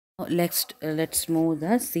Let's move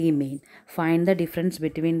the C main. Find the difference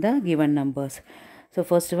between the given numbers. So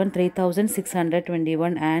first one,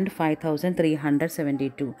 3621 and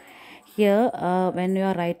 5372. Here when you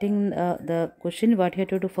are writing the question, what you have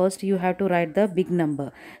to do first, you have to write the big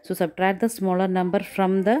number. So subtract the smaller number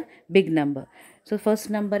from the big number. So first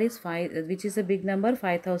number is 5, which is a big number,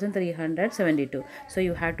 5372. So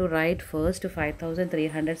you have to write first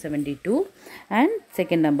 5372 and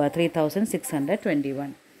second number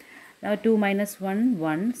 3621. Now 2 minus 1,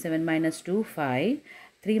 1, 7 minus 2, 5,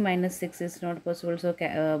 3 minus 6 is not possible, so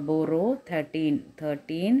borrow 13,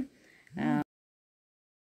 13,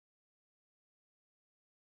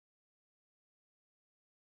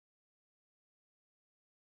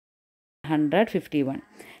 151.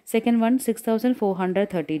 Second one,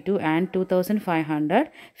 6432 and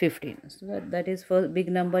 2515. So that is first big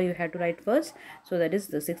number you have to write first. So that is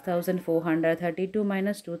the 6432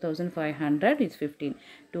 minus 2500 is 15.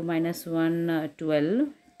 2 minus 1, 12,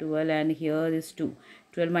 12, and here is 2.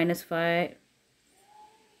 12 minus 5,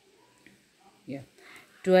 yeah,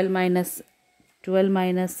 12 minus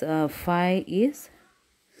 5 is,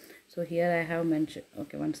 so here I have mentioned,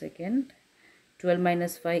 okay, one second, 12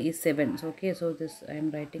 minus 5 is 7. So okay, so this I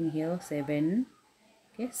am writing here 7,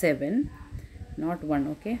 okay, 7, not 1,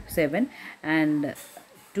 okay, 7, and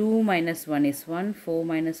 2 minus 1 is 1, 4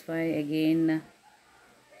 minus 5 again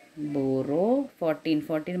borrow 14,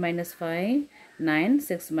 14 minus 5, 9,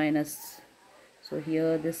 6 minus, so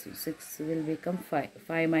here this 6 will become 5,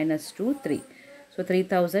 5 minus 2, 3, so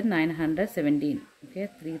 3917, okay,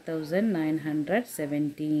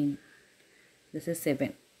 3917, this is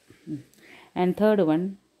 7. And third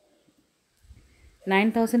one,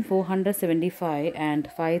 9475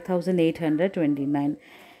 and 5829.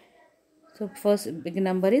 So first big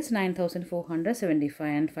number is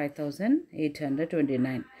 9475 and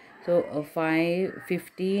 5829. So 5,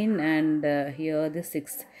 15, and here the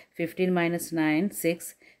 6. 15 minus 9,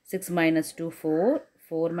 6. 6 minus 2, 4.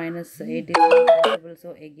 4 minus 8 is not possible.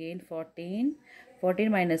 So again 14.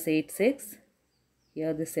 14 minus 8, 6.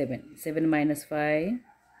 Here the 7. 7 minus 5.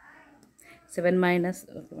 7 minus,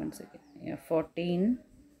 okay, one second, yeah, 14.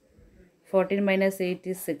 14 minus 8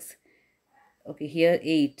 is 6. Okay, here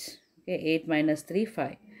 8. Okay, 8 minus 3,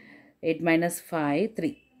 5. 8 minus 5,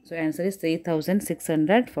 3. So answer is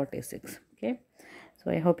 3646. Okay,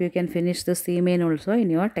 so I hope you can finish the C main also in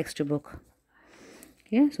your textbook.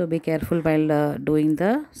 Okay, so be careful while doing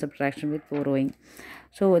the subtraction with borrowing.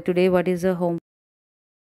 So today what is the home?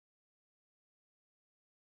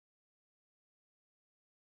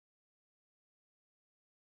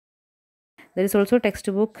 There is also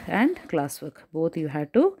textbook and classwork, both you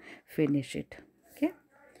have to finish it. Okay,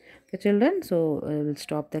 okay children, so we'll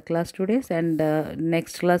stop the class today, and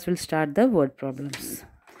next class will start the word problems.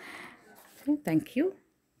 Okay, thank you.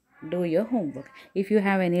 Do your homework. If you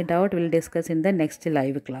have any doubt, we'll discuss in the next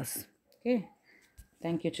live class. Okay,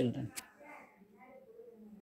 thank you children.